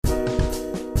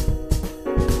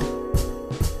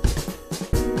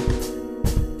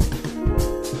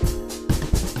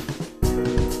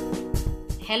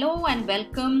Hello and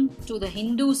welcome to the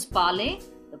Hindus Parley,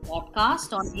 the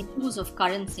podcast on issues of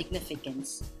current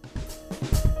significance.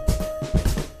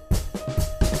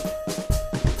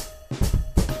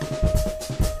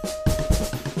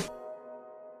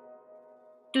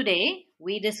 Today,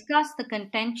 we discuss the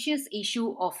contentious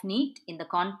issue of NEET in the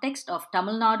context of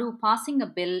Tamil Nadu passing a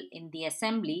bill in the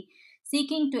Assembly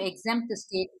seeking to exempt the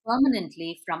state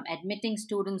permanently from admitting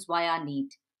students via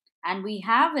NEET. And we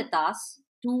have with us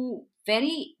two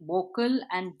very vocal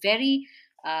and very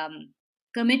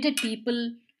committed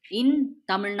people in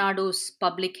Tamil Nadu's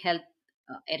public health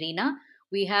arena.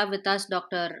 We have with us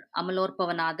Dr. Amalor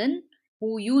Pavanathan,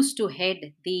 who used to head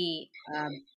the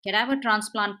cadaver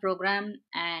transplant program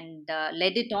and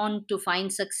led it on to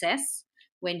find success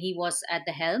when he was at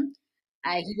the helm.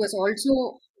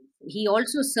 He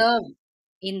also served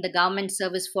in the government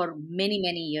service for many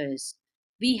years.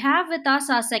 We have with us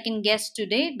our second guest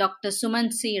today, Dr.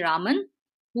 Sumant C. Raman,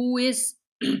 who is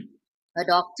a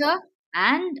doctor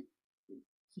and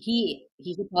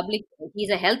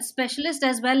he's a health specialist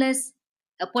as well as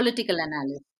a political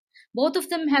analyst. Both of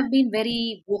them have been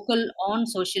very vocal on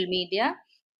social media,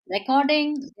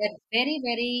 recording their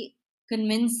very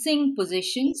convincing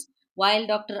positions, while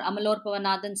Dr. Amalor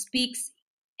Pavanathan speaks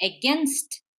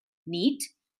against NEET.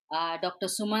 Dr.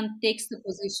 Sumant takes the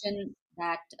position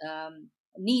that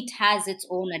NEET has its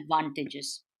own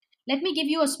advantages. Let me give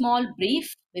you a small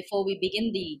brief before we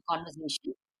begin the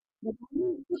conversation. The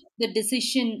government took the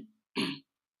decision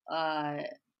uh,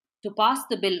 to pass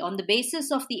the bill on the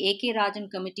basis of the A.K. Rajan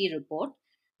committee report,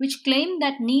 which claimed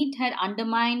that NEET had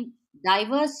undermined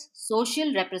diverse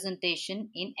social representation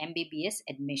in MBBS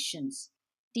admissions.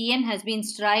 TN has been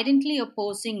stridently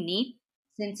opposing NEET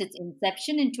since its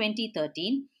inception in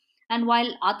 2013, and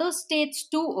while other states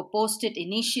too opposed it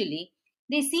initially,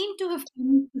 they seem to have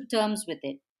come to terms with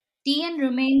it. TN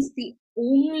remains the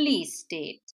only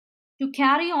state to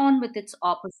carry on with its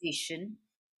opposition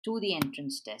to the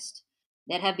entrance test.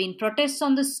 There have been protests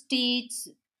on the streets,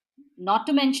 not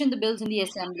to mention the bills in the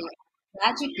assembly,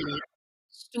 tragically,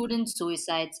 student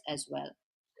suicides as well.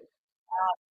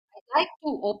 I'd like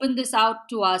to open this out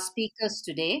to our speakers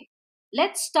today.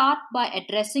 Let's start by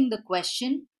addressing the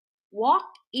question, what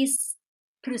is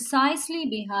precisely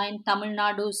behind Tamil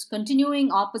Nadu's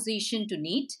continuing opposition to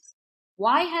NEET?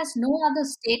 Why has no other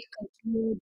state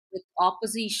continued with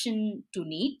opposition to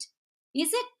NEET?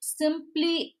 Is it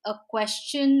simply a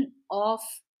question of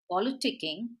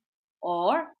politicking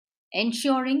or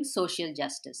ensuring social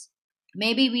justice?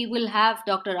 Maybe we will have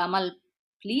Dr. Amal,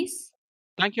 please.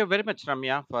 Thank you very much,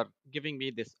 Ramya, for giving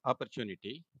me this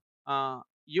opportunity.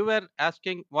 You were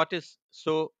asking what is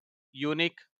so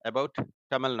unique about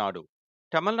Tamil Nadu.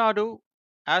 Tamil Nadu,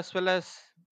 as well as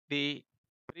the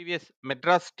previous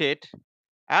Madras state,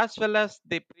 as well as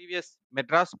the previous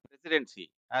Madras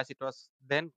presidency, as it was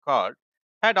then called,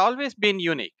 had always been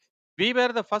unique. We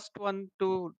were the first one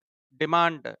to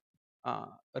demand uh,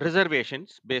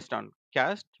 reservations based on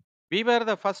caste. We were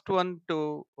the first one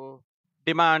to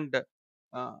demand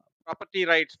property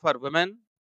rights for women.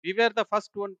 We were the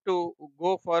first one to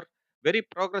go for very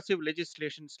progressive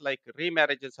legislations like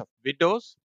remarriages of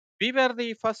widows. We were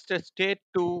the first state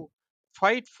to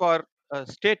fight for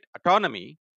state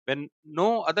autonomy when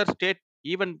no other state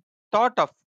even thought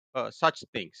of such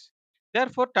things.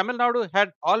 Therefore, Tamil Nadu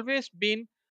had always been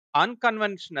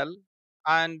unconventional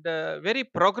and very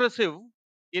progressive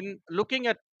in looking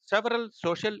at several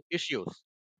social issues.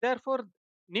 Therefore,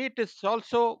 NEET is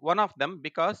also one of them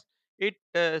because it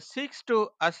seeks to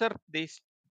assert the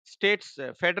state's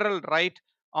federal right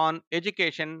on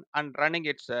education and running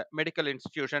its medical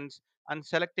institutions and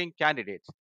selecting candidates.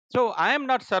 So I am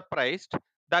not surprised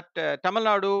that Tamil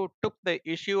Nadu took the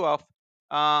issue of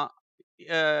uh,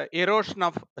 erosion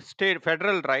of state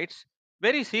federal rights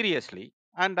very seriously,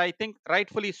 and I think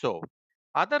rightfully so.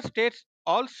 Other states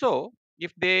also,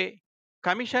 if they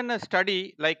commission a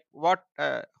study like what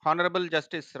Honorable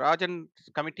Justice Rajan's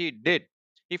committee did,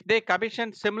 if they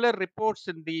commission similar reports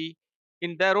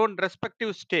in their own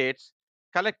respective states,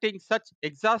 collecting such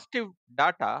exhaustive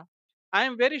data, I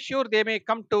am very sure they may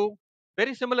come to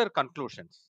very similar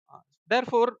conclusions.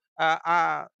 Therefore,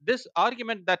 this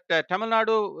argument that Tamil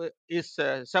Nadu is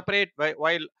separate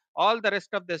while all the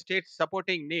rest of the states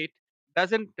supporting NEET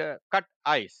doesn't cut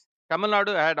ice. Tamil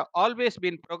Nadu had always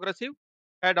been progressive,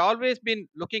 had always been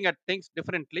looking at things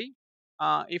differently.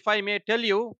 If I may tell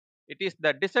you, it is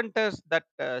the dissenters that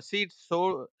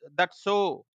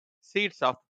sow seeds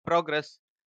of progress,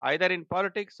 either in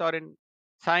politics or in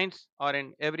science or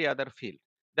in every other field.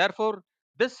 Therefore,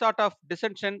 this sort of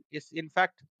dissension is in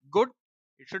fact good.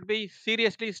 It should be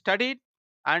seriously studied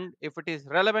and if it is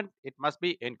relevant, it must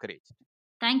be encouraged.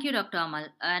 Thank you, Dr. Amal.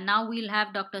 Now we'll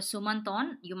have Dr. Sumant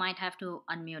on. You might have to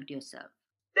unmute yourself.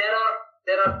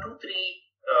 There are two, three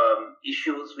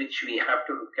issues which we have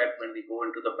to look at when we go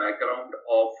into the background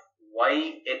of why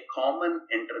a common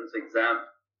entrance exam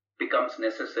becomes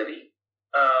necessary.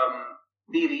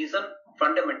 The reason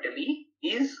fundamentally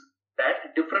is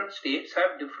that different states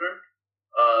have different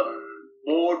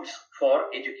boards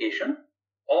for education.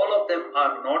 All of them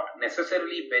are not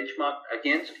necessarily benchmarked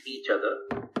against each other.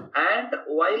 And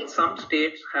while some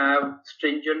states have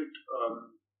stringent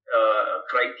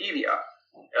criteria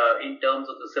in terms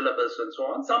of the syllabus and so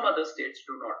on, some other states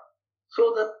do not.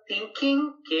 So the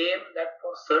thinking came that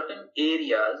for certain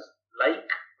areas like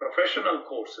professional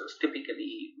courses,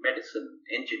 typically medicine,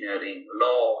 engineering,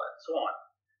 law, and so on,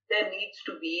 there needs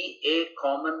to be a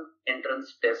common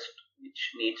entrance test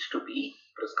which needs to be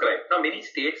prescribed. Now, many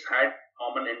states had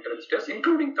common entrance tests,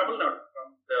 including Tamil Nadu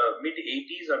from the mid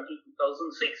 80s until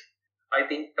 2006. I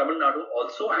think Tamil Nadu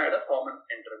also had a common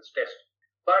entrance test.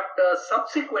 But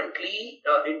subsequently,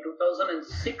 in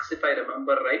 2006, if I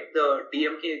remember right, the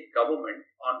DMK government,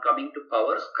 on coming to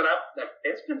power, scrapped that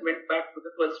test and went back to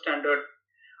the 12th standard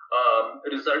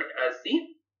result as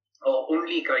the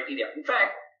only criteria. In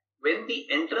fact, when the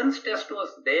entrance test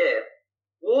was there,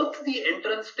 both the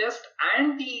entrance test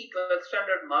and the 12th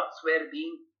standard marks were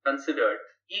being considered.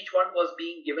 Each one was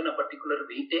being given a particular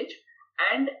weightage,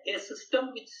 and a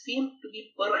system which seemed to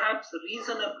be perhaps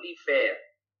reasonably fair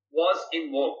was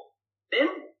in vogue. Then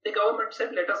the government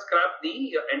said, let us scrap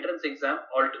the entrance exam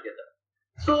altogether.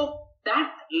 So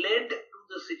that led to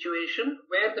the situation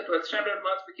where the 12th standard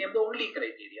marks became the only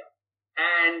criteria.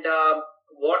 And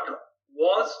what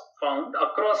was found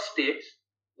across states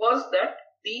was that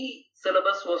the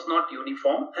syllabus was not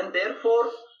uniform, and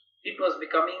therefore it was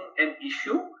becoming an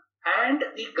issue. And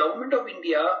the government of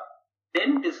India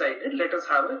then decided, let us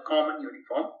have a common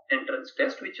uniform entrance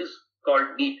test, which is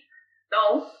called NEET.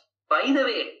 Now, by the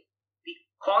way, the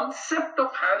concept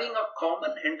of having a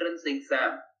common entrance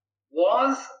exam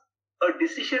was a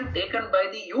decision taken by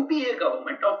the UPA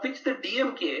government, of which the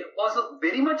DMK was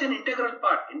very much an integral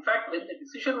part. In fact, when the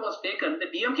decision was taken, the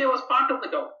DMK was part of the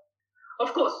government.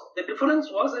 Of course, the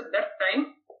difference was at that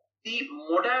time, the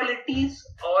modalities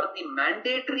or the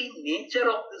mandatory nature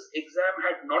of this exam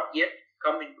had not yet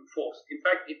come into force. In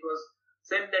fact, it was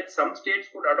said that some states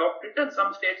could adopt it and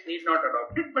some states need not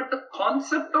adopt it. But the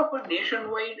concept of a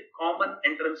nationwide common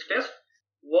entrance test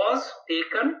was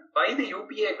taken by the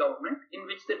UPA government, in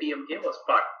which the DMK was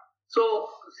part. So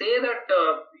to say that,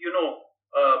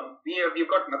 we've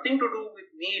got nothing to do with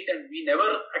NEET and we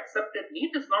never accepted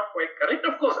NEET is not quite correct.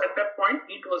 Of course, at that point,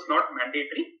 NEET was not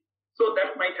mandatory. So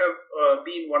that might have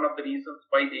been one of the reasons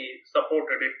why they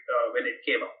supported it when it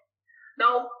came up.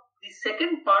 Now, the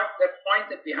second part, that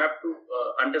point that we have to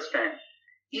understand,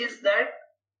 is that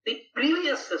the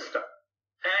previous system,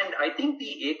 and I think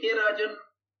the A.K. Rajan,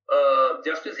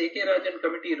 Justice A.K. Rajan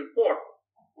committee report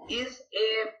is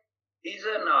a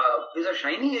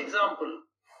shining example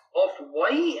of why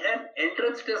an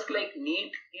entrance test like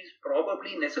NEET is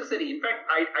probably necessary. In fact,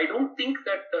 I don't think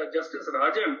that Justice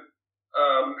Rajan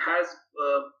has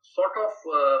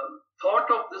thought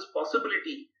of this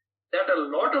possibility, that a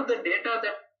lot of the data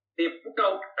that they put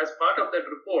out as part of that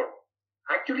report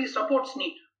actually supports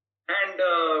NEET. And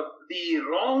the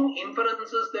wrong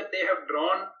inferences that they have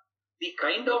drawn, the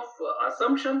kind of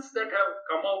assumptions that have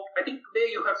come out. I think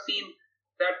today you have seen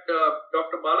that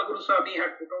Dr. Balagurusamy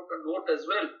had put out a note as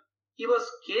well. He was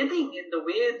scathing in the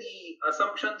way the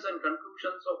assumptions and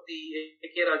conclusions of the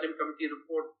A.K. Rajan committee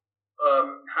report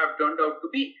have turned out to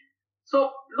be.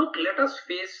 So, look, let us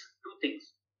face two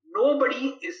things.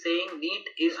 Nobody is saying NEET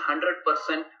is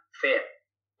 100% fair,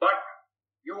 but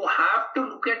you have to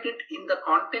look at it in the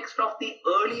context of the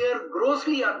earlier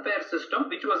grossly unfair system,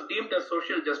 which was deemed as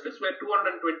social justice, where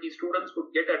 220 students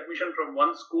could get admission from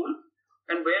one school,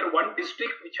 and where one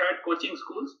district which had coaching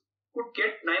schools could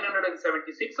get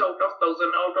 976 out of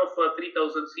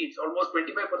 3,000 seats. Almost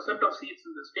 25% of seats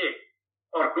in the state,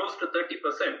 or close to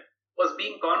 30%, was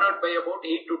being cornered by about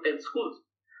 8 to 10 schools.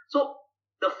 So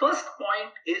the first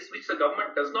point is, which the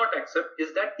government does not accept,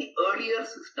 is that the earlier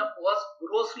system was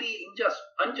grossly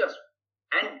unjust.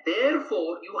 And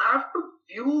therefore, you have to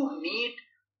view NEET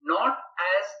not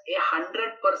as a 100%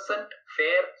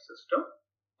 fair system,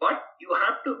 but you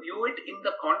have to view it in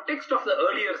the context of the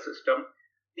earlier system.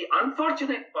 The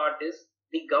unfortunate part is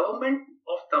the government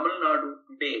of Tamil Nadu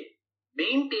today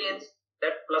maintains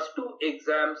that plus 2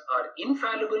 exams are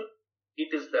infallible.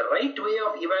 It is the right way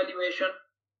of evaluation,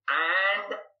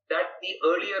 and that the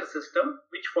earlier system,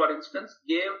 which for instance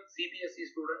gave CBSE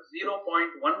students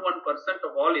 0.11%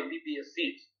 of all MBBS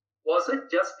seats, was a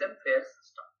just and fair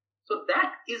system. So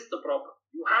that is the problem.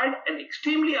 You had an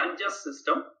extremely unjust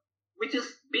system which has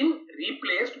been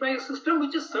replaced by a system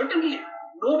which is certainly,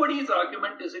 nobody's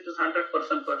argument is it is 100%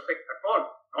 perfect at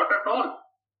all. Not at all.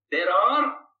 There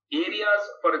are areas,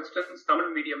 for instance,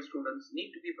 Tamil medium students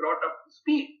need to be brought up to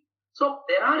speed. So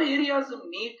there are areas in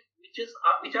need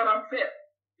which are unfair,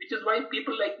 which is why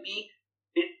people like me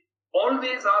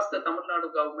always ask the Tamil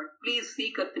Nadu government, please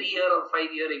seek a 3-year or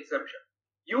 5-year exemption.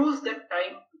 Use that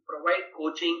time to provide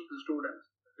coaching to students.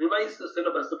 Revise the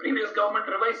syllabus. The previous government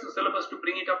revised the syllabus to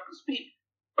bring it up to speed.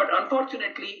 But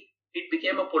unfortunately, it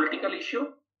became a political issue.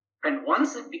 And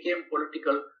once it became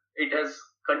political, it has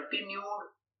continued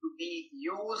to be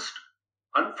used,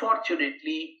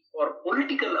 unfortunately, for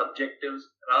political objectives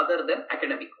rather than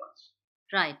academic ones.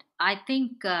 Right. I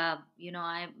think, I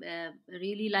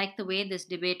really like the way this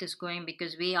debate is going,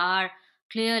 because we are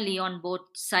clearly on both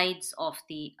sides of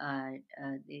the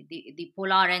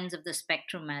polar ends of the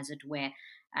spectrum, as it were.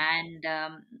 And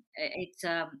it's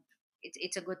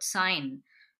a good sign.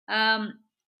 Um,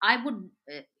 I would,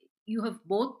 you have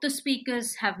both the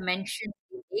speakers have mentioned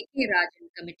the A.K. Rajan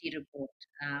committee report,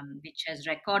 which has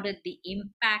recorded the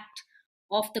impact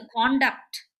of the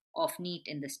conduct of NEET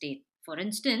in the state. For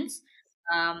instance,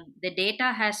 the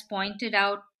data has pointed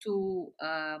out to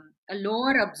a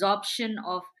lower absorption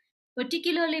of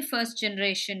particularly first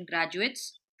generation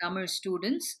graduates, Tamil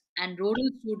students, and rural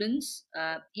students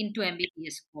into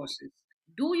MBBS courses.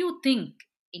 Do you think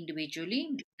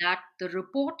individually that the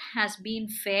report has been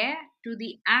fair to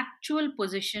the actual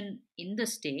position in the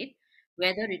state,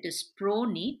 whether it is pro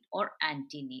NEET or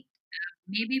anti NEET?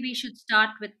 Maybe we should start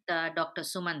with Dr.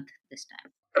 Sumant this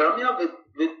time. Ramya,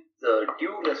 with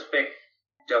due respect,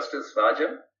 Justice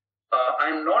Rajan,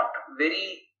 I'm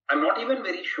not even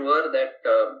very sure that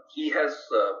he has,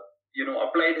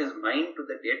 applied his mind to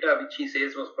the data which he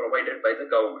says was provided by the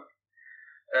government.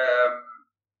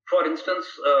 For instance,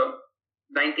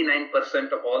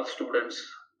 99% of all students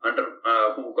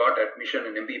who got admission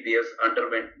in MBBS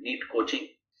underwent NEET coaching.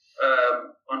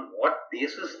 On what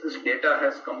basis this data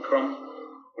has come from,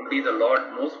 only the Lord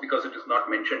knows, because it is not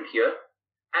mentioned here.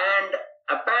 And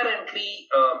apparently,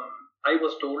 I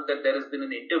was told that there has been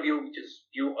an interview which is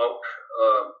due out,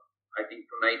 I think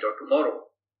tonight or tomorrow,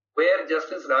 where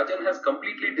Justice Rajan has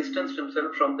completely distanced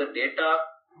himself from the data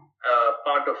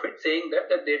part of it, saying that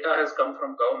the data has come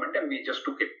from government and we just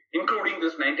took it, including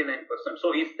this 99%.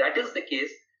 So if that is the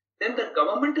case, then the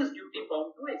government is duty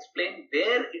bound to explain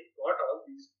where it got all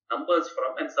these numbers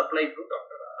from and supply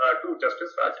to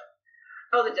Justice Rajan.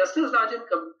 Now, the Justice Rajan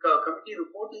committee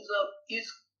report is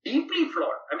deeply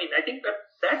flawed. I mean, I think that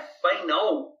by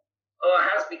now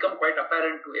has become quite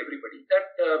apparent to everybody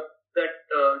that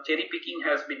cherry picking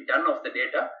has been done of the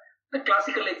data. The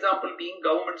classical example being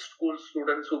government school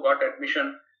students who got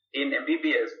admission in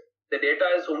MBBS. The data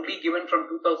is only given from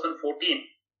 2014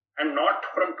 and not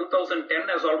from 2010,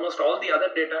 as almost all the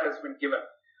other data has been given.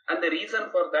 And the reason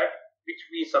for that, which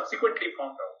we subsequently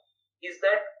found out, is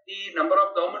that the number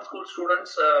of government school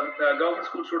students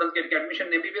getting admission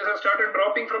in MBBS has started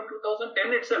dropping from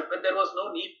 2010 itself, when there was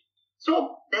no need.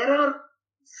 So there are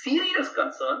serious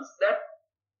concerns that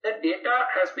the data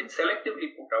has been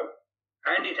selectively put out,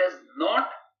 and it has not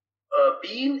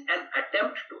been an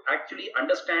attempt to actually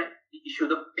understand the issue.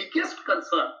 The biggest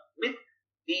concern with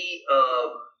the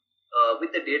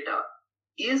data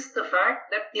is the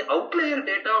fact that the outlier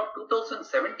data of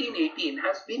 2017-18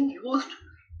 has been used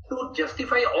to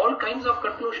justify all kinds of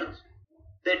conclusions.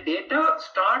 The data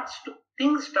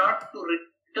things start to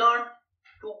return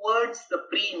towards the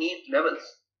pre-NEET levels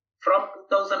from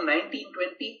 2019-20,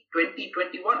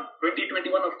 2021.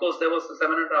 2021, of course, there was a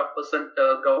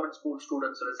 7.5% government school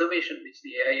students reservation, which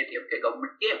the AIADMK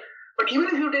government gave. But even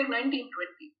if you take 19-20,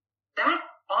 that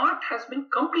part has been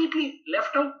completely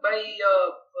left out by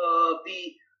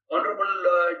the honorable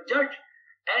judge.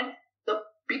 And the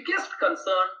biggest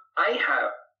concern I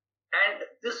have, and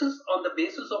this is on the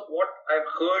basis of what I've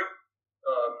heard,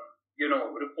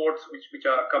 reports which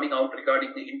are coming out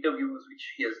regarding the interviews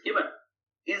which he has given,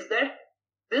 is that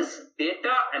this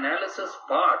data analysis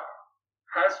part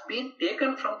has been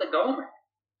taken from the government.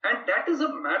 And that is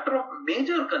a matter of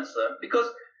major concern, because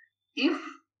if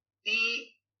the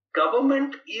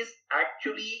government is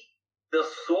actually the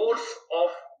source of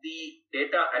the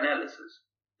data analysis,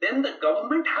 then the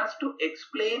government has to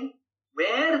explain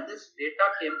where this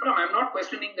data came from. I'm not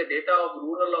questioning the data of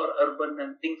rural or urban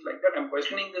and things like that. I'm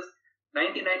questioning this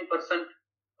 99%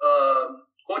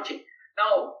 coaching.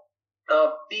 Now,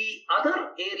 the other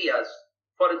areas,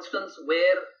 for instance,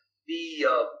 where the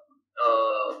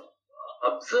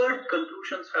absurd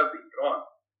conclusions have been drawn.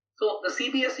 So the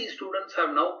CBSE students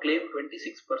have now claimed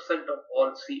 26% of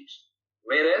all seats,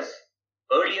 whereas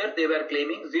earlier they were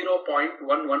claiming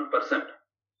 0.11%.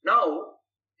 Now,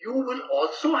 you will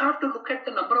also have to look at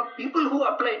the number of people who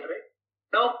applied, right?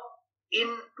 Now, in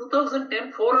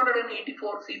 2010,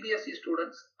 484 CBSE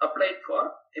students applied for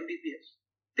MBBS.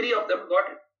 3 of them got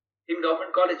it in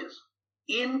government colleges.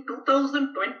 In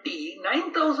 2020,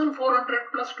 9,400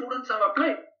 plus students have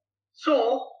applied.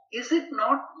 So, is it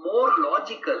not more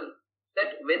logical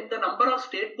that when the number of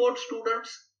state board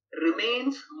students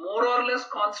remains more or less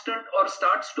constant or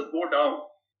starts to go down,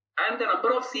 and the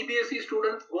number of CBSE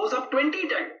students goes up 20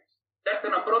 times, that the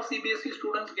number of CBSE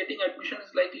students getting admission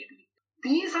is likely to be?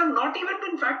 These have not even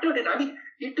been factored in. I mean,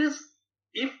 it is,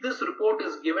 if this report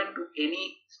is given to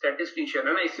any statistician,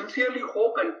 and I sincerely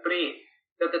hope and pray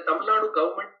that the Tamil Nadu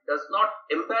government does not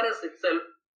embarrass itself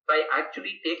by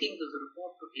actually taking this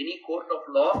report to any court of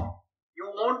law. You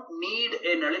won't need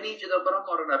a Nalini Chidambaram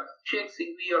or an Abhishek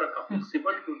Singhvi or a Kapil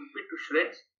Sibal to rip it to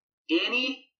shreds.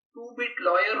 Any two-bit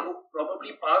lawyer who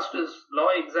probably passed his law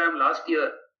exam last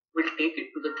year will take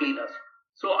it to the cleaners.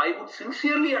 So I would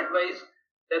sincerely advise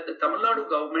that the Tamil Nadu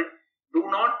government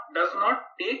does not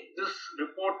take this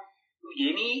report to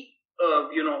any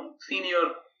senior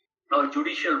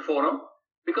judicial forum,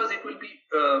 because it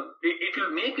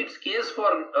will make its case for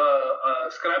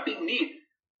scrapping need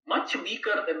much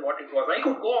weaker than what it was. I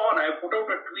could go on. I put out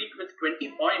a tweet with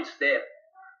 20 points there.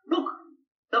 Look,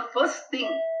 the first thing,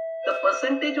 the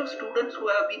percentage of students who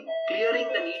have been clearing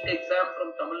the NEET exam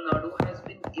from Tamil Nadu has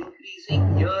been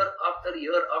increasing year after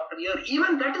year after year.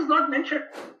 Even that is not mentioned.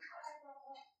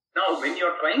 Now, when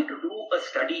you're trying to do a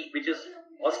study which is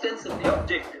ostensibly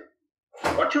objective,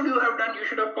 what should you have done? You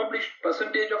should have published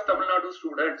percentage of Tamil Nadu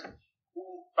students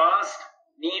who passed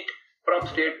NEET from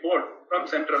state board, from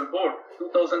central board,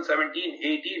 2017,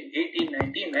 18, 18,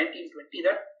 19, 19, 20.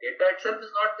 That data itself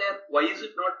is not there. Why is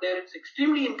it not there? It's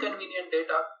extremely inconvenient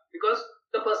data, because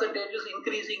the percentage is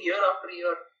increasing year after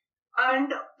year.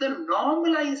 And the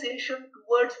normalization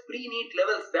towards pre-NEET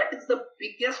levels, that is the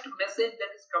biggest message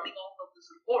that is coming out of this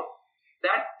report.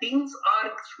 That things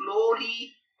are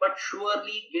slowly but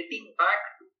surely getting back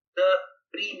to the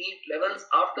pre-NEET levels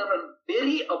after a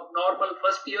very abnormal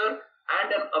first year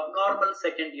and an abnormal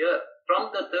second year.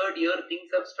 From the third year, things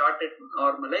have started to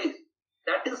normalize.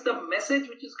 That is the message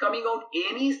which is coming out.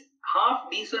 Any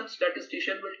half-decent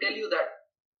statistician will tell you that.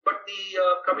 But the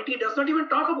committee does not even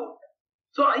talk about that.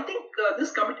 So I think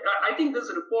this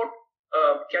report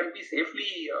can be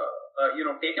safely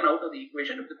taken out of the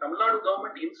equation. If the Tamil Nadu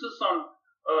government insists on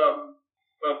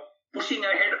pushing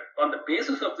ahead on the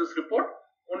basis of this report,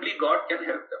 only God can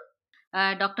help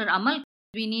them. Dr. Amal,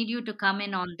 we need you to come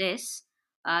in on this.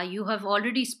 You have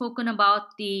already spoken about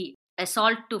the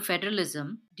assault to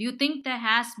federalism. Do you think there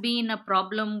has been a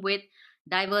problem with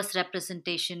diverse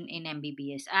representation in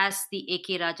MBBS, as the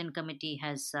A.K. Rajan committee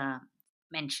has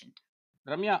mentioned?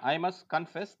 Ramya, I must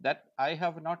confess that I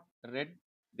have not read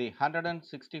the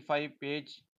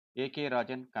 165-page A.K.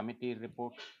 Rajan committee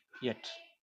report yet.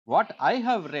 What I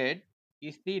have read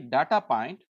is the data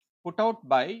point put out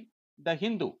by the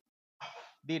Hindu.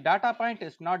 The data point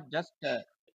is not just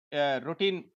a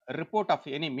routine report of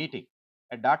any meeting.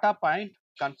 A data point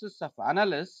consists of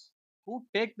analysts who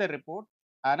take the report,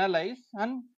 analyze,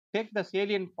 and take the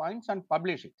salient points and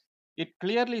publish it. It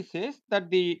clearly says that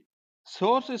the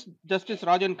source is Justice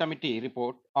Rajan Committee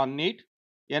report on NEET,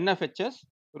 NFHS,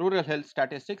 rural health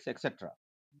statistics, etc.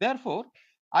 Therefore,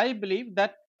 I believe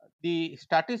that the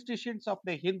statisticians of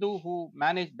the Hindu who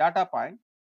manage data point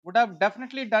would have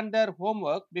definitely done their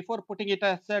homework before putting it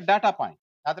as a data point.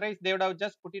 Otherwise, they would have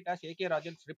just put it as A.K.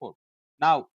 Rajan's report.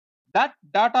 Now, that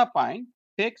data point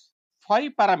takes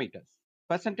 5 parameters: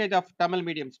 percentage of Tamil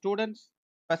medium students,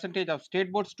 percentage of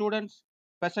state board students,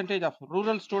 percentage of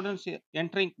rural students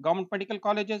entering government medical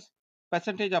colleges,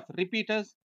 percentage of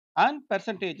repeaters, and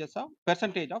percentage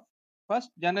of first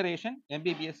generation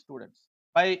MBBS students.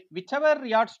 By whichever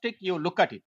yardstick you look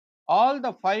at it, all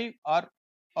the 5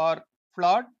 are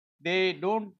flawed. They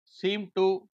don't seem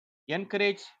to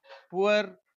encourage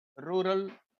poor rural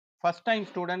first time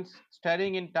students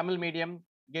studying in Tamil medium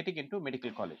getting into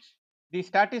medical college. The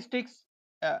statistics,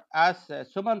 as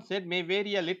Suman said, may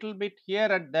vary a little bit here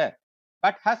and there,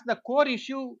 but has the core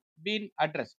issue been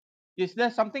addressed? Is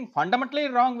there something fundamentally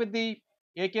wrong with the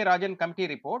A.K. Rajan committee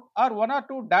report, or 1 or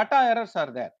 2 data errors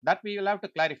are there? That we will have to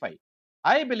clarify.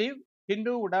 I believe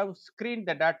Hindu would have screened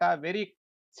the data very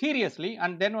seriously,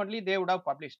 and then only they would have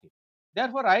published it.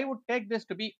 Therefore, I would take this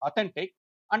to be authentic,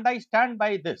 and I stand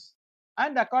by this.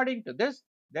 And according to this,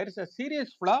 there is a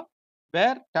serious flaw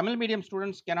where Tamil medium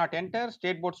students cannot enter,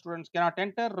 state board students cannot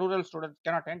enter, rural students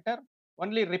cannot enter.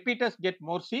 Only repeaters get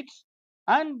more seats,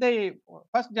 and the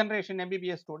first generation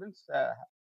MBBS students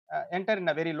enter in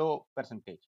a very low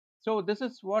percentage. So this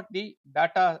is what the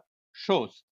data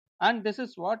shows, and this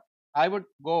is what I would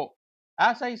go.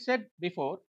 As I said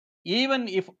before, even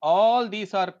if all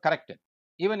these are corrected,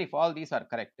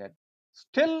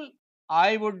 still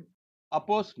I would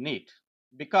oppose NEET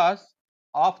because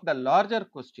of the larger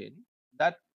question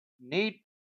that NEET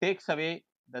takes away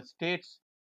the state's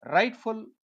rightful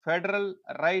federal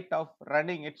right of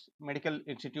running its medical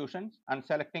institutions and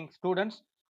selecting students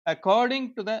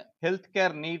according to the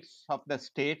healthcare needs of the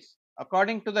states,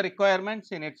 according to the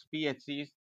requirements in its PHCs,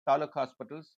 taluk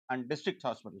hospitals, and district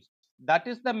hospitals. That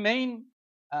is the main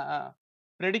uh,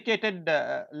 predicated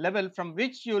level from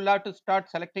which you will have to start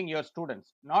selecting your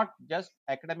students, not just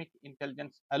academic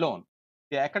intelligence alone.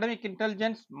 The academic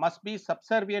intelligence must be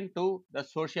subservient to the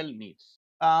social needs.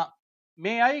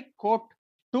 May I quote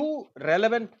two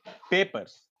relevant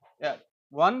papers?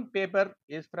 One paper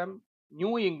is from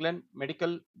New England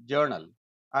Medical Journal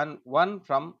and one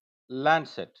from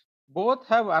Lancet. Both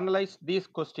have analyzed these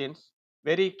questions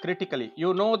very critically.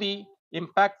 You know the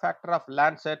impact factor of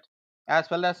Lancet as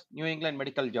well as New England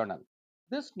Medical Journal.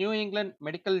 This New England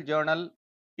Medical Journal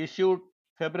issued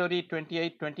February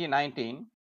 28, 2019.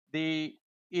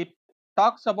 It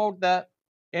talks about the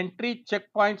entry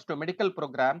checkpoints to medical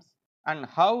programs and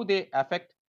how they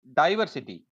affect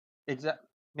diversity,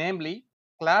 namely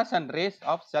class and race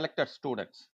of selected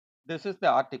students. This is the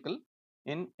article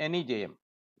in NEJM.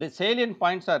 The salient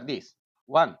points are these.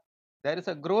 One, there is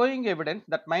a growing evidence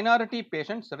that minority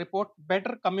patients report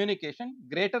better communication,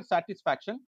 greater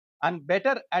satisfaction, and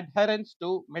better adherence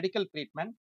to medical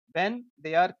treatment when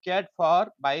they are cared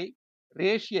for by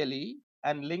racially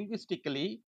and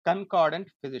linguistically concordant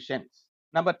physicians.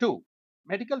 Number two,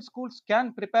 medical schools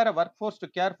can prepare a workforce to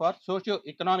care for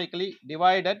socio-economically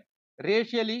divided,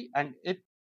 racially and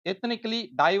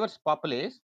ethnically diverse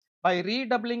populace by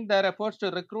redoubling their efforts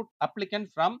to recruit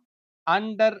applicants from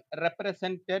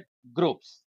underrepresented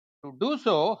groups. To do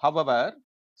so, however,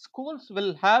 schools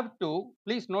will have to,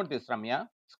 please note this, Ramya,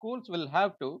 schools will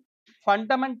have to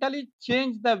fundamentally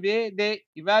change the way they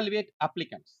evaluate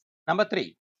applicants. Number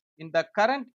three, in the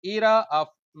current era of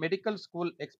medical school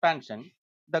expansion,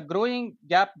 the growing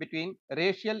gap between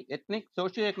racial, ethnic,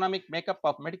 socioeconomic makeup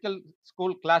of medical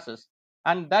school classes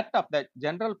and that of the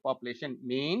general population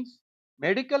means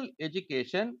medical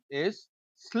education is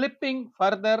slipping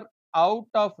further out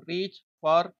of reach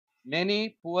for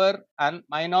many poor and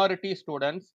minority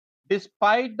students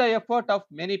despite the effort of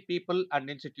many people and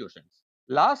institutions.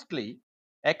 Lastly,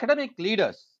 academic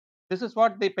leaders, this is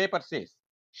what the paper says,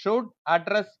 should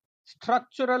address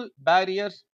structural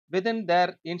barriers within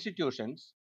their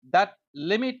institutions that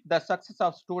limit the success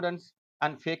of students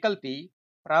and faculty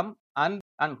from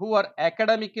and who are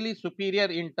academically superior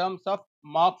in terms of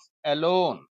marks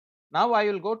alone. Now I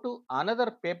will go to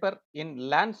another paper in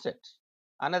Lancet,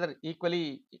 another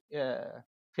equally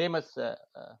famous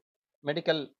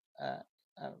medical uh,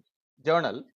 uh,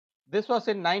 journal. This was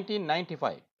in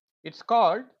 1995. It's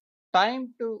called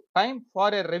Time for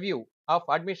a Review of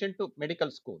Admission to Medical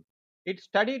School. It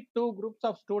studied two groups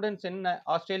of students in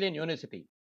Australian university.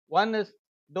 One is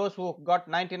those who got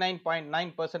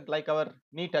 99.9% like our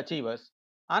NEET achievers.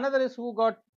 Another is who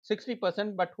got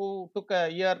 60% but who took a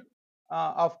year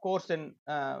of course in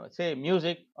say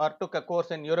music or took a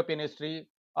course in European history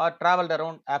or traveled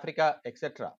around Africa,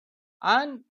 etc.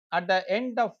 And at the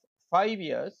end of 5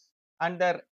 years and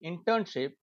their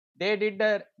internship, they did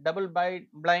a double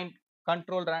blind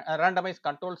control randomized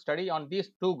control study on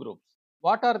these two groups.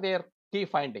 What are their key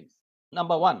findings?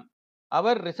 Number one,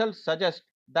 our results suggest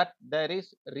that there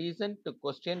is reason to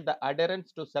question the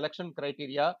adherence to selection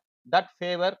criteria that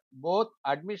favor both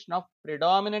admission of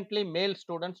predominantly male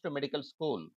students to medical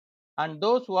school and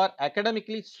those who are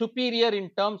academically superior in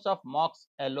terms of marks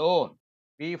alone.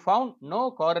 We found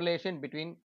no correlation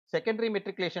between secondary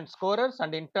matriculation scorers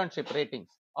and internship ratings,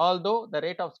 although the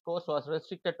rate of scores was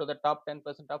restricted to the top 10%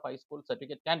 of high school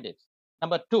certificate candidates.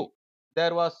 Number two,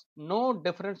 there was no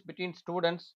difference between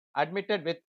students admitted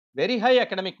with very high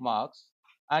academic marks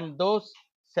and those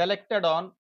selected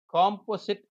on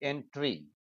composite entry.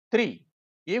 Three,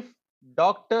 if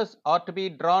doctors are to be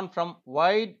drawn from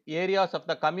wide areas of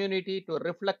the community to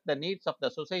reflect the needs of the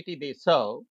society they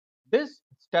serve, this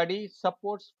study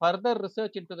supports further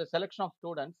research into the selection of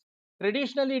students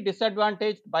traditionally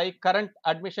disadvantaged by current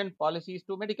admission policies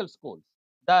to medical schools.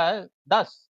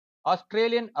 Thus,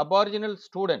 Australian Aboriginal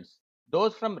students,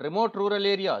 those from remote rural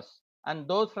areas, and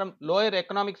those from lower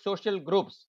economic social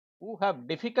groups who have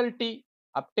difficulty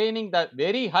obtaining the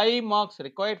very high marks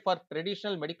required for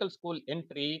traditional medical school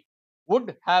entry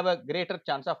would have a greater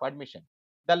chance of admission.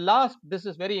 The last, this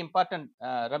is very important,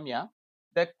 Ramya.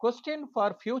 The question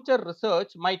for future research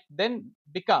might then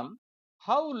become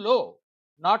how low,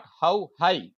 not how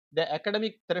high, the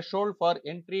academic threshold for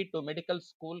entry to medical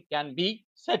school can be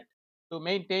set to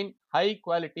maintain high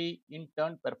quality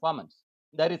intern performance.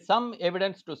 There is some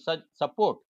evidence to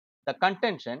support the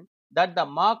contention that the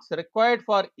marks required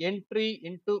for entry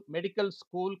into medical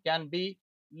school can be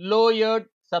lowered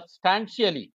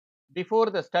substantially before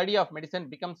the study of medicine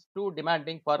becomes too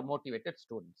demanding for motivated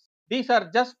students. These are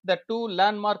just the two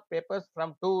landmark papers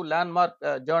from two landmark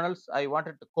journals I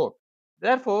wanted to quote.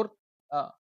 Therefore, uh,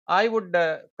 I would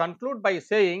conclude by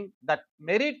saying that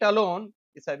merit alone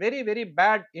is a very, very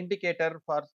bad indicator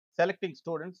for selecting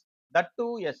students. That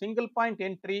too, a single point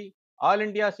entry, all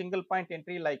India single point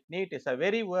entry like NEET is a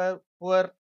very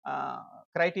poor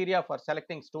criteria for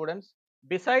selecting students.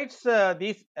 Besides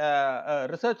these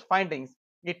research findings,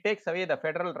 it takes away the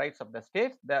federal rights of the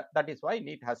states. That is why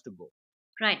NEET has to go.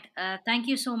 Right. Thank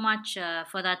you so much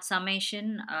for that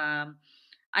summation.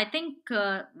 I think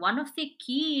one of the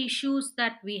key issues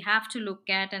that we have to look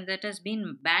at, and that has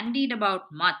been bandied about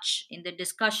much in the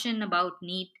discussion about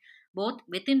NEET, both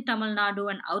within Tamil Nadu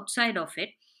and outside of it,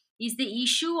 is the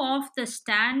issue of the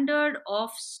standard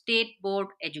of state board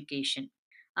education.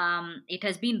 It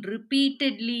has been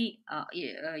repeatedly,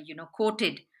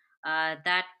 quoted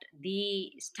that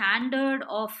the standard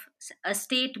of a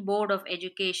state board of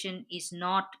education is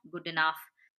not good enough.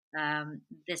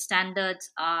 The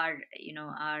standards are,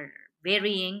 are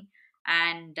varying,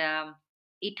 and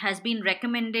it has been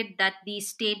recommended that these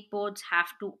state boards have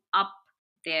to up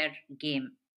their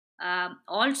game.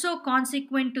 Also,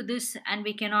 consequent to this, and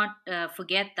we cannot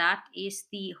forget that, is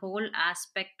the whole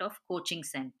aspect of coaching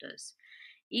centers.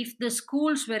 If the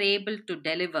schools were able to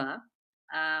deliver,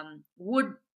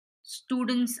 would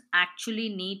students actually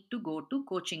need to go to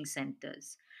coaching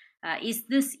centers? Is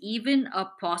this even a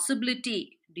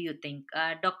possibility, do you think?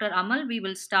 Dr. Amal, we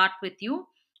will start with you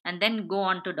and then go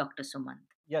on to Dr. Sumant.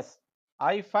 Yes,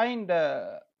 I find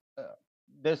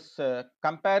this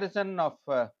comparison of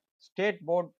state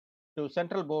board to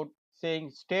central board,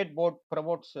 saying state board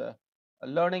promotes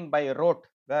learning by rote,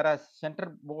 whereas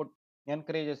central board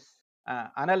encourages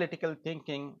analytical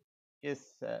thinking,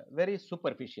 is very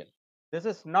superficial. This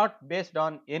is not based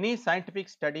on any scientific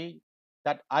study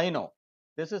that I know.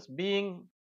 This is being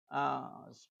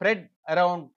spread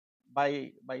around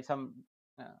by some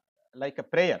like a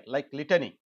prayer, like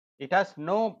litany. It has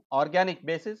no organic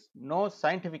basis, no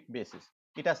scientific basis.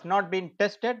 It has not been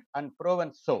tested and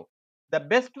proven so. The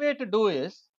best way to do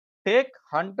is take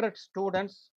 100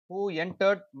 students who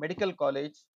entered medical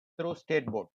college through state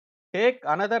board. Take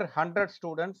another 100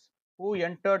 students who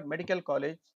entered medical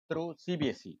college through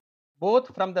CBSE,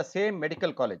 both from the same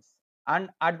medical college. And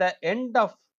at the end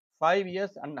of 5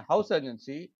 years and house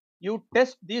urgency, you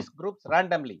test these groups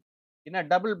randomly in a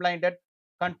double blinded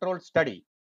controlled study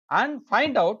and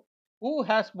find out who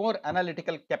has more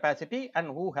analytical capacity and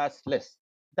who has less.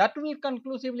 That will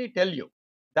conclusively tell you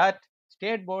that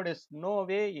state board is no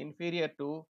way inferior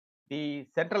to the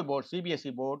central board,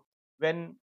 CBSE board,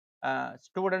 when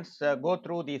students go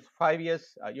through these 5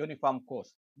 years uniform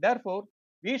course. Therefore,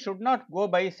 we should not go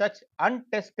by such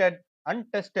untested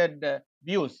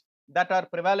views that are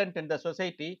prevalent in the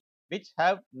society, which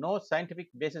have no scientific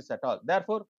basis at all.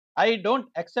 Therefore, I don't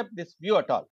accept this view at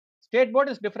all. State board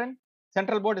is different,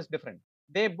 central board is different.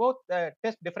 They both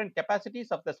test different capacities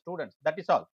of the students. That is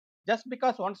all. Just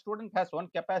because one student has one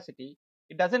capacity,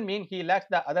 it doesn't mean he lacks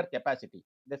the other capacity.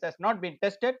 This has not been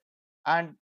tested,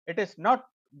 and it is not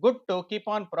good to keep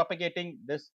on propagating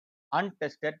this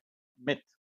untested myth.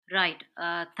 Right.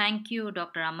 Thank you,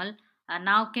 Dr. Amal.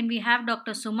 Now, can we have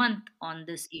Dr. Sumant on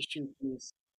this issue,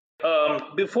 please?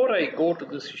 Before I go to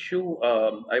this issue,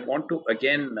 I want to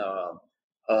again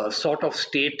sort of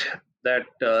state that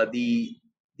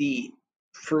the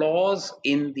flaws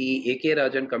in the AK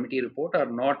Rajan committee report are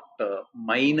not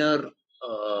minor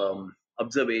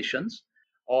observations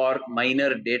or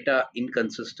minor data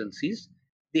inconsistencies.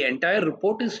 The entire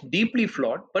report is deeply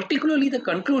flawed, particularly the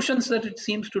conclusions that it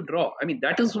seems to draw. I mean,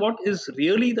 that is what is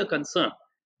really the concern.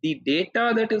 The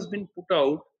data that has been put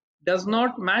out does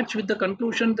not match with the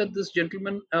conclusion that this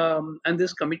gentleman and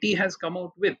this committee has come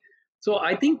out with. So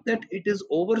I think that it is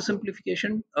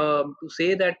oversimplification to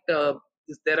say that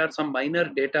there are some minor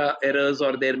data errors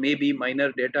or there may be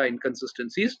minor data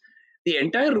inconsistencies. The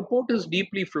entire report is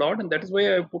deeply flawed, and that is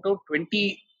why I put out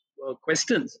 20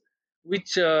 questions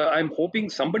which I'm hoping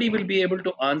somebody will be able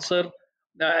to answer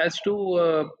as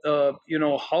to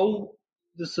how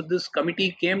this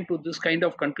committee came to this kind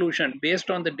of conclusion based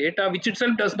on the data, which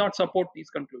itself does not support these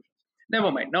conclusions.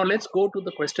 Never mind. Now let's go to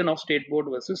the question of state board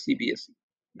versus CBSE.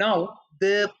 Now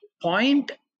the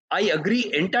point, I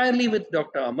agree entirely with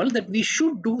Dr. Amal that we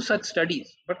should do such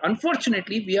studies, but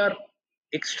unfortunately we are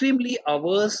extremely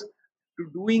averse to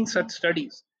doing such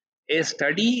studies. A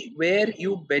study where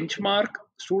you benchmark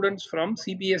students from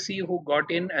CBSE who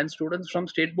got in and students from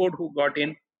state board who got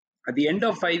in at the end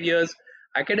of 5 years,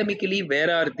 academically, where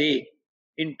are they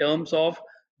in terms of,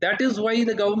 that is why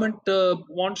the government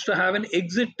wants to have an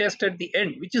exit test at the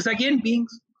end, which is again being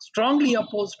strongly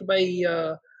opposed by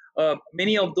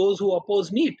many of those who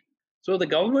oppose NEET. So the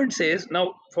government says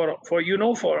now, for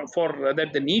that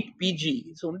the NEET PG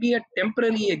is only a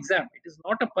temporary exam. It is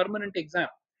not a permanent exam.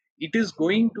 It is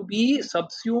going to be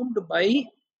subsumed by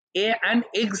an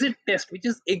exit test, which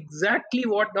is exactly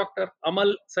what Dr.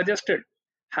 Amal suggested.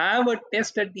 Have a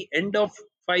test at the end of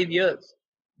 5 years,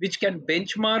 which can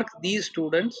benchmark these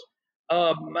students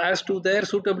as to their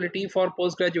suitability for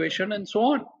post graduation and so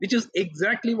on, which is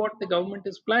exactly what the government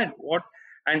is planned.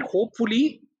 And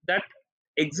hopefully that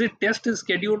exit test is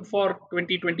scheduled for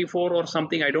 2024 or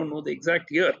something. I don't know the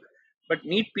exact year, but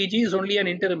NEET PG is only an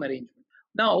interim arrangement.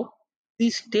 Now, the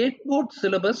state board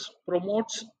syllabus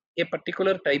promotes a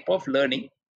particular type of learning.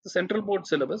 The central board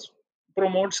syllabus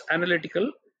promotes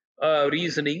analytical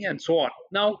reasoning and so on.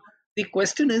 Now, the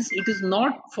question is, it is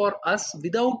not for us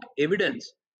without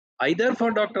evidence, either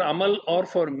for Dr. Amal or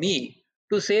for me,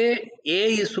 to say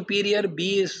A is superior,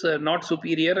 B is not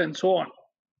superior, and so on.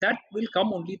 That will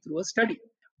come only through a study.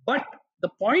 But the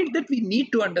point that we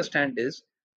need to understand is,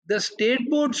 the state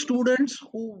board students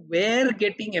who were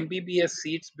getting MBBS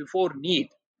seats before NEET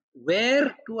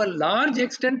were to a large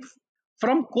extent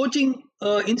from coaching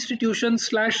institutions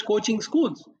slash coaching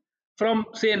schools. From,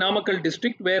 say, Namakkal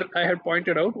district, where I had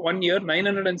pointed out 1 year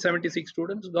 976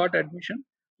 students got admission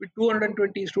with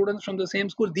 220 students from the same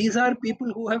school. These are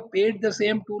people who have paid the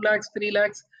same 2 lakhs, 3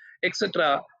 lakhs,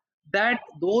 etc., that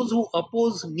those who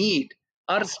oppose NEET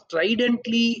are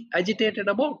stridently agitated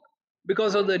about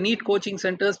because of the NEET coaching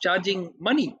centers charging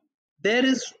money. There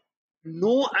is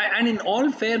no, and in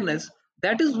all fairness,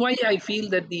 that is why I feel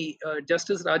that the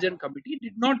Justice Rajan committee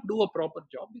did not do a proper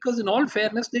job, because in all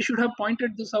fairness, they should have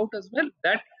pointed this out as well,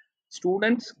 that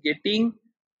students getting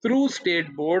through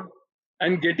state board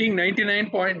and getting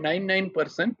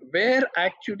 99.99% were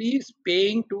actually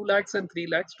paying 2 lakhs and 3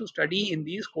 lakhs to study in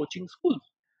these coaching schools.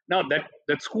 Now,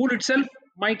 that school itself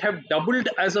might have doubled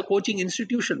as a coaching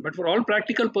institution, but for all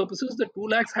practical purposes, the 2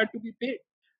 lakhs had to be paid.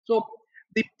 So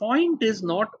the point is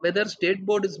not whether state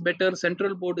board is better,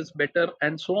 central board is better,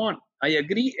 and so on. I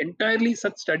agree entirely,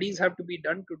 such studies have to be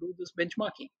done to do this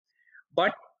benchmarking.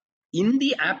 But in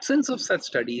the absence of such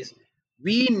studies,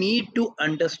 we need to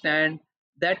understand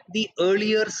that the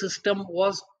earlier system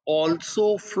was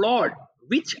also flawed,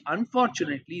 which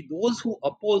unfortunately those who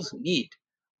oppose NEET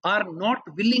are not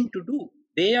willing to do.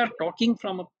 They are talking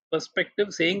from a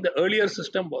perspective saying the earlier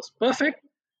system was perfect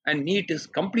and NEET is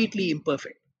completely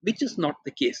imperfect, which is not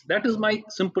the case. That is my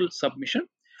simple submission.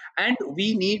 And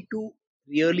we need to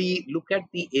really look at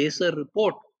the Acer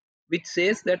report, which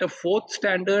says that a fourth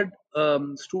standard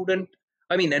student,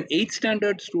 I mean, an eighth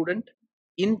standard student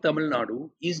in Tamil Nadu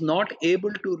is not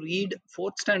able to read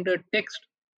fourth standard text.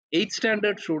 Eighth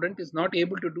standard student is not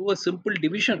able to do a simple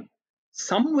division.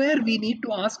 Somewhere we need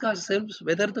to ask ourselves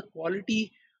whether the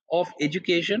quality of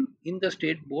education in the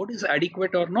state board is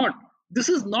adequate or not. This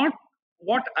is not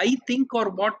what I think or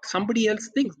what somebody else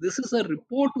thinks. This is a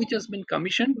report which has been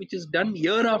commissioned, which is done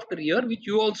year after year, which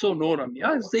you also know,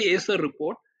 Ramya. It's the Acer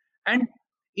report. And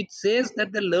it says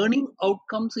that the learning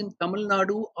outcomes in Tamil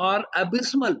Nadu are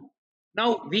abysmal.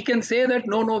 Now we can say that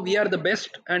no, we are the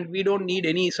best and we don't need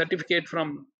any certificate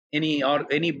from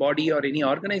any body or any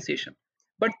organization.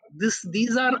 But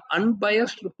these are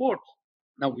unbiased reports.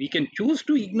 Now we can choose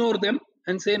to ignore them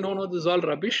and say no, this is all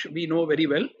rubbish. We know very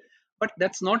well, but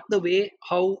that's not the way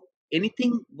how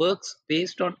anything works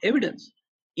based on evidence.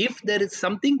 If there is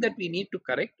something that we need to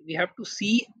correct, we have to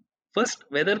see first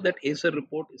whether that Acer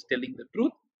report is telling the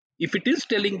truth. If it is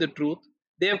telling the truth,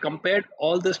 they have compared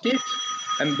all the states,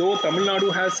 and though Tamil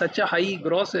Nadu has such a high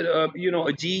gross,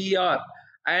 GER,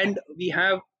 and we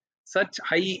have such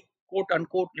high quote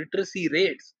unquote literacy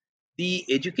rates, the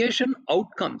education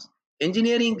outcomes,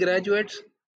 engineering graduates,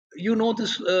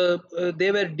 this,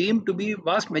 they were deemed to be,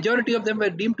 vast majority of them were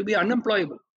deemed to be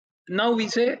unemployable. Now we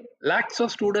say lakhs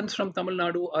of students from Tamil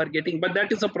Nadu are getting, but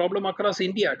that is a problem across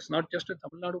India. It's not just a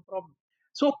Tamil Nadu problem.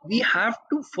 So we have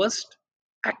to first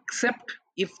accept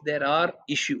if there are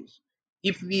issues.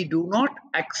 If we do not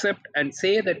accept and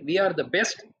say that we are the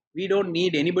best, we don't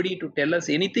need anybody to tell us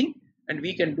anything, and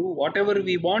we can do whatever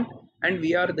we want, and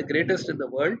we are the greatest in the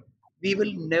world, we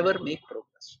will never make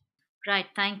progress. Right,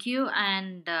 thank you.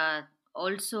 And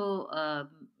also,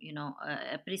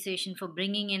 appreciation for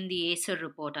bringing in the ACER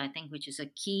report, I think, which is a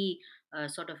key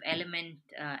sort of element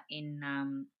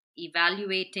in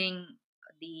evaluating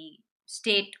the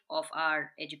state of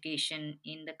our education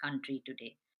in the country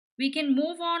today. We can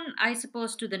move on, I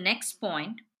suppose, to the next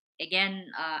point.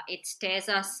 Again, it stares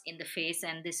us in the face,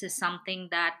 and this is something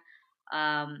that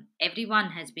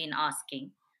everyone has been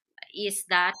asking, is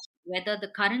that whether the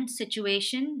current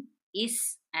situation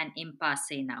is an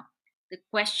impasse now. The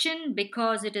question,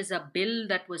 because it is a bill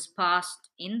that was passed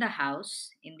in the House,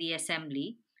 in the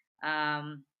Assembly,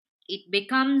 it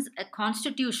becomes a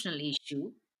constitutional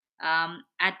issue.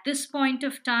 At this point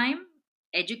of time,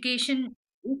 education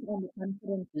is on the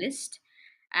concurrent list,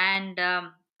 and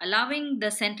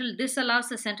this allows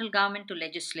the central government to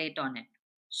legislate on it.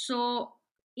 So,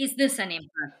 is this an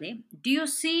impasse? Do you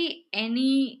see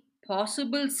any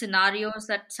possible scenarios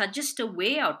that suggest a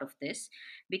way out of this?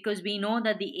 Because we know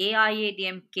that the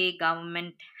AIADMK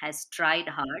government has tried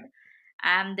hard,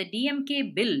 and the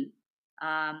DMK bill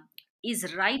um,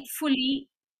 is rightfully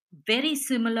very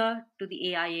similar to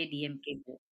the AIADMK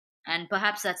bill, and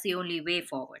perhaps that's the only way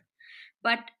forward.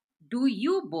 But do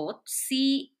you both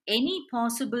see any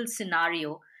possible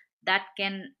scenario that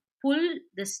can pull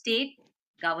the state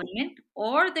government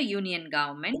or the union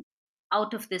government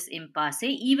out of this impasse,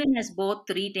 even as both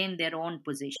retain their own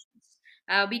positions?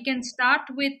 We can start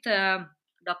with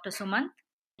Dr. Sumant.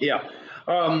 Yeah.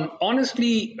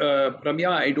 Honestly, Ramya,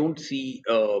 I don't see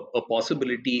a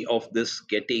possibility of this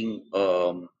getting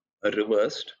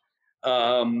reversed.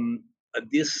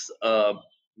 This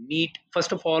need,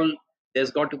 first of all,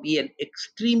 there's got to be an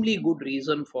extremely good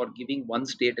reason for giving one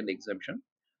state an exemption.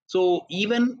 So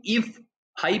even if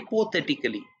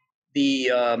hypothetically the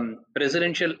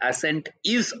presidential assent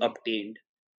is obtained,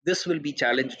 this will be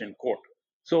challenged in court.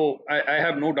 So I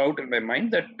have no doubt in my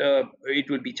mind that it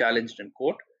will be challenged in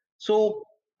court. So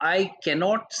I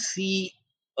cannot see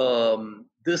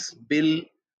this bill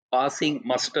passing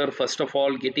muster, first of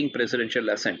all, getting presidential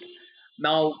assent.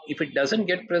 Now, if it doesn't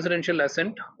get presidential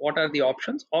assent, what are the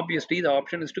options? Obviously, the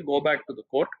option is to go back to the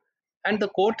court, and the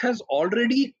court has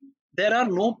already, there are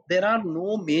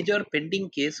no major pending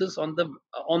cases on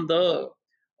the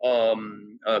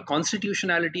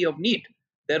constitutionality of NEET.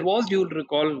 There was, you'll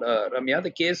recall, Ramya,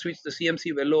 the case which the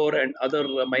CMC Vellore and other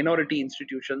minority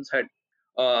institutions had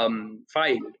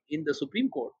filed in the Supreme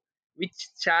Court, which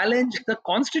challenged the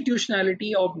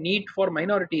constitutionality of NEET for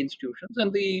minority institutions,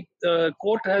 and the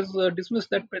court has dismissed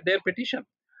their petition.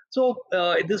 So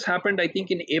this happened, I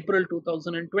think, in April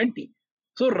 2020.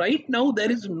 So right now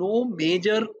there is no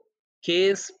major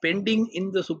case pending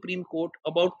in the Supreme Court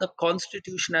about the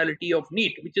constitutionality of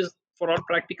NEET, which is, for all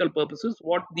practical purposes,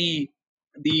 what the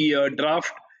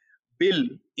draft bill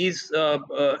is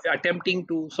attempting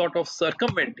to sort of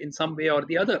circumvent in some way or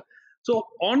the other. So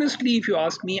honestly, if you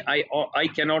ask me, I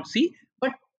cannot see.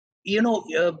 But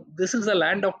this is a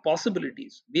land of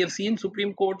possibilities. We have seen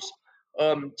Supreme Courts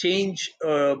change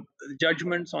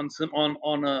judgments on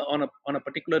a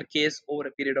particular case over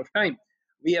a period of time.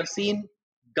 We have seen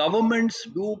governments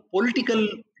do political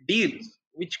deals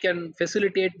which can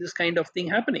facilitate this kind of thing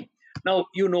happening. Now,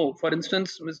 for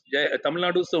instance, Tamil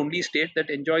Nadu is the only state that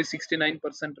enjoys 69%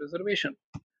 reservation.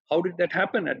 How did that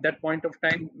happen? At that point of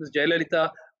time, Ms.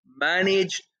 Jayalalitha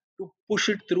managed to push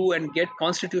it through and get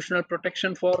constitutional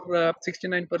protection for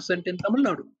 69% in Tamil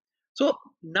Nadu. So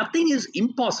nothing is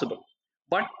impossible.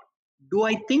 But do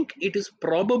I think it is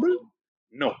probable?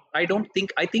 No, I don't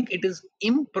think. I think it is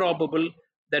improbable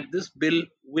that this bill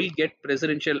will get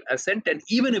presidential assent, and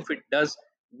even if it does,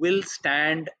 will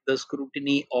stand the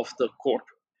scrutiny of the court,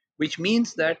 which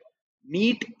means that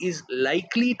NEET is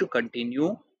likely to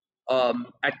continue,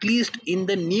 at least in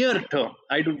the near term.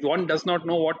 One does not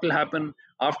know what will happen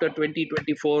after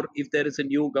 2024, if there is a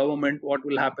new government, what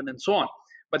will happen, and so on.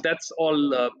 But that's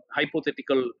all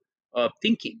hypothetical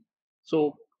thinking.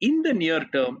 So, in the near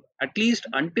term, at least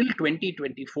until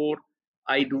 2024,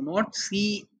 I do not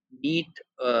see NEET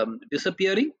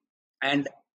disappearing. And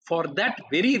for that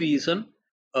very reason,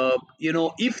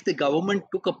 if the government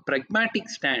took a pragmatic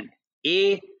stand,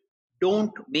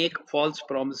 don't make false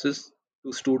promises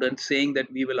to students saying that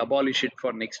we will abolish it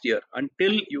for next year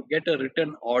until you get a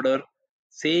written order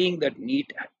saying that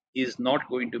NEET is not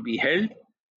going to be held.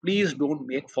 Please don't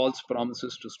make false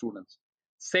promises to students.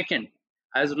 Second,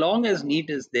 as long as NEET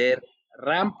is there,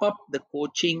 ramp up the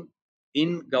coaching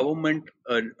in government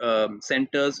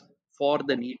centers for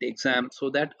the NEET exam, so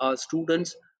that our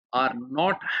students are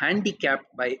not handicapped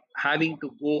by having to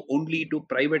go only to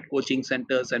private coaching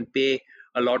centers and pay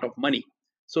a lot of money.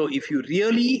 So if you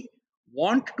really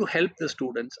want to help the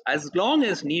students, as long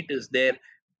as NEET is there,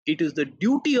 it is the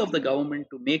duty of the government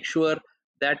to make sure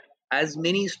that as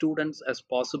many students as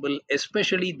possible,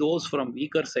 especially those from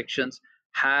weaker sections,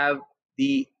 have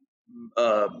the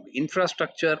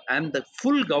infrastructure and the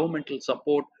full governmental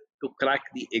support to crack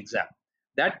the exam.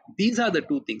 That these are the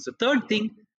two things. The third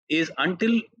thing is,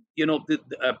 until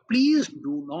please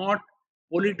do not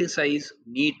politicize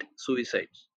NEET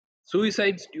suicides.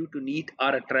 Suicides due to NEET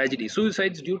are a tragedy.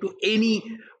 Suicides due to any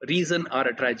reason are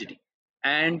a tragedy.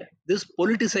 And this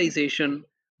politicization,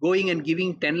 going and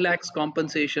giving 10 lakhs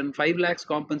compensation, 5 lakhs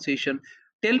compensation.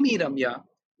 Tell me, Ramya,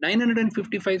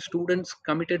 955 students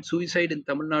committed suicide in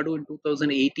Tamil Nadu in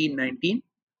 2018-19.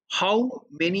 How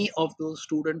many of those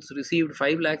students received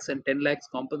 5 lakhs and 10 lakhs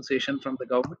compensation from the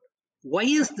government? Why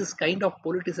is this kind of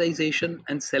politicization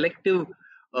and selective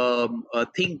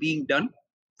thing being done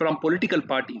from political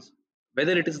parties?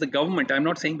 Whether it is the government, I'm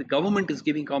not saying the government is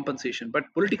giving compensation, but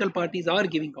political parties are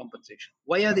giving compensation.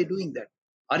 Why are they doing that?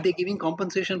 Are they giving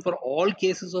compensation for all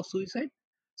cases of suicide?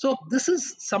 So this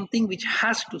is something which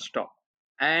has to stop,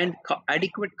 and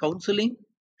adequate counseling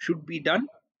should be done.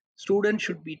 Students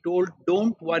should be told,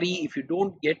 don't worry, if you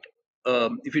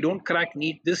don't crack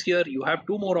NEET this year, you have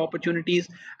two more opportunities.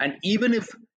 And even if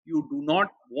you do not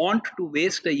want to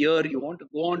waste a year, you want to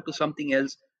go on to something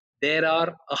else, there are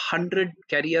 100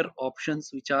 career options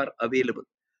which are available.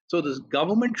 So this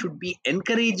government should be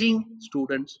encouraging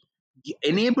students,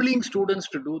 enabling students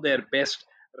to do their best,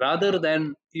 rather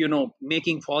than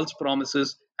making false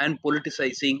promises and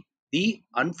politicizing the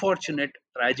unfortunate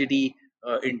tragedy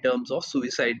in terms of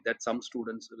suicide that some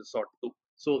students resort to.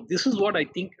 So this is what I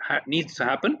think needs to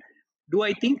happen. Do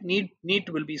I think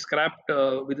NEET will be scrapped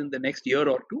within the next year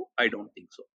or two? I don't think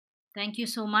so. Thank you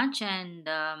so much, and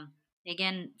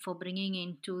again for bringing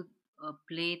into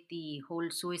play the whole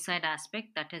suicide aspect.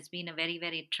 That has been a very,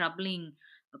 very troubling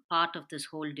part of this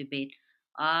whole debate.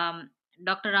 Um,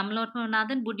 Dr.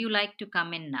 Ramalothanathan, would you like to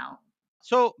come in now?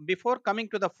 So, before coming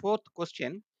to the fourth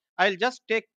question, I'll just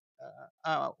take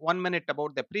 1 minute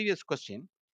about the previous question.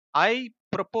 I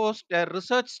proposed a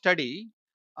research study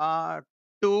uh,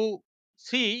 to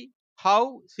see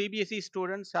how CBSE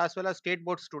students as well as state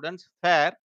board students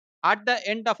fare at the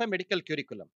end of a medical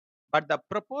curriculum. But the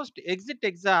proposed exit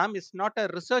exam is not a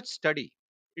research study,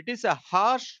 it is a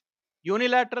harsh,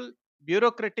 unilateral,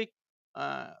 bureaucratic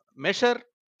measure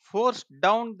forced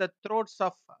down the throats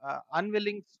of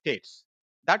unwilling states.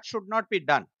 That should not be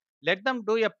done. Let them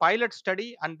do a pilot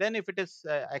study, and then if it is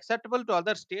acceptable to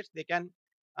other states, they can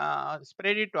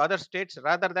spread it to other states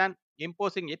rather than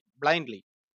imposing it blindly.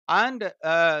 And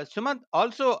Sumant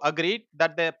also agreed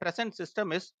that the present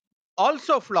system is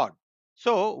also flawed.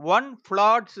 So one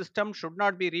flawed system should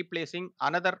not be replacing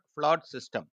another flawed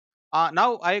system.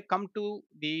 Now I come to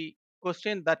the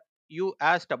question that you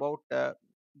asked about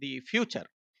the future.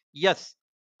 Yes,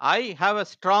 I have a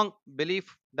strong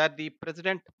belief that the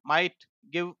president might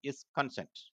give his consent,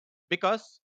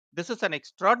 because this is an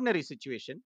extraordinary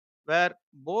situation where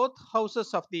both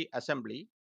houses of the assembly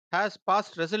has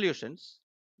passed resolutions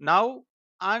now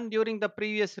and during the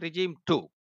previous regime too.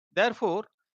 Therefore,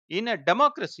 in a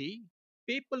democracy,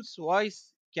 people's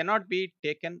voice cannot be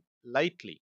taken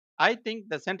lightly. I think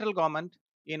the central government,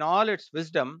 in all its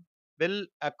wisdom, will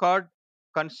accord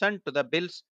consent to the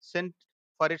bills sent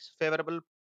for its favorable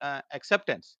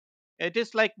acceptance. It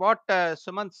is like what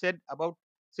Sumant said about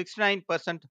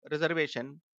 69%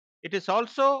 reservation. It is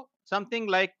also something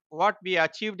like what we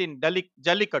achieved in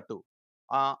Jallikattu.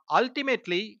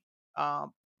 Ultimately, uh,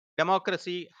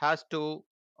 democracy has to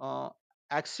uh,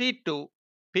 accede to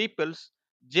people's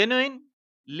genuine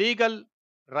legal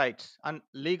rights and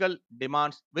legal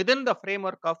demands within the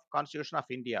framework of Constitution of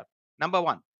India. Number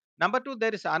one. Number two,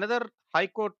 there is another High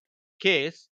Court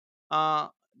case uh,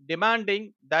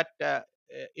 demanding that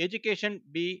education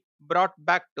be brought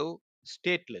back to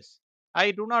stateless.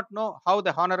 I do not know how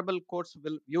the honorable courts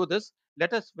will view this.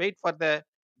 Let us wait for the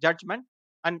judgment.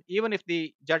 And even if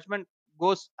the judgment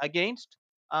goes against,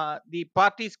 the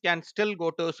parties can still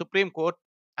go to Supreme Court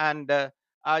and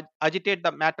agitate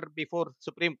the matter before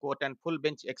Supreme Court and full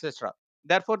bench, etc.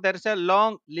 Therefore, there is a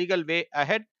long legal way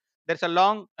ahead. There's a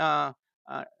long uh,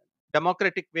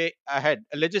 democratic way ahead,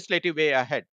 a legislative way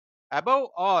ahead. Above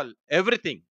all,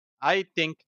 everything, I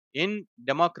think in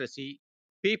democracy,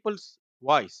 people's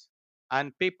voice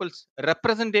and people's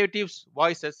representatives'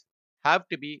 voices have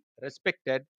to be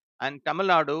respected. And Tamil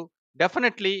Nadu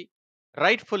definitely,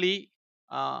 rightfully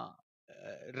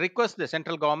request the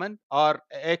central government or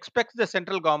expects the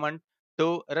central government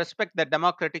to respect the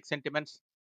democratic sentiments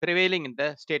prevailing in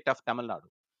the state of Tamil Nadu.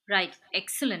 Right,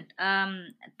 excellent.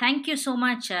 Thank you so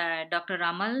much, Dr.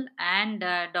 Ramal and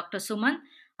Dr. Suman.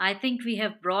 I think we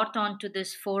have brought onto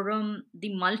this forum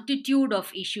the multitude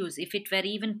of issues. If it were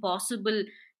even possible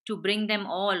to bring them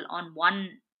all on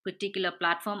one particular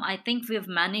platform, I think we have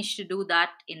managed to do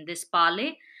that in this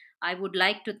parley. I would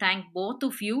like to thank both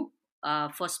of you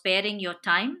for sparing your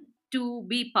time to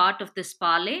be part of this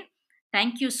parley.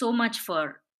 Thank you so much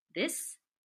for this.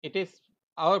 It is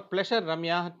our pleasure,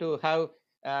 Ramya, to have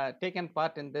taken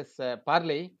part in this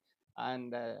parley.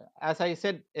 And as I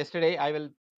said yesterday, I will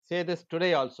say this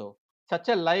today also. Such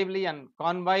a lively and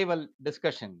convivial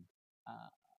discussion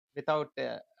without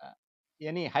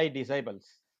any high decibels.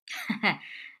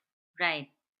 Right.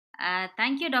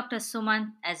 Thank you, Dr.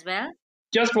 Suman, as well.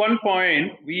 Just one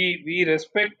point: we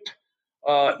respect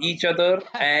each other,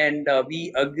 and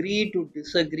we agree to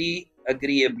disagree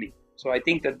agreeably. So I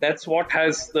think that's what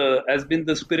has been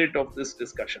the spirit of this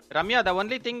discussion. Ramya, the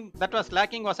only thing that was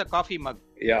lacking was a coffee mug.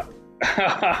 Yeah.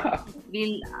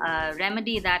 We'll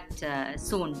remedy that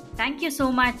soon. Thank you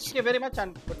so much. Thank you very much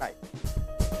and good night.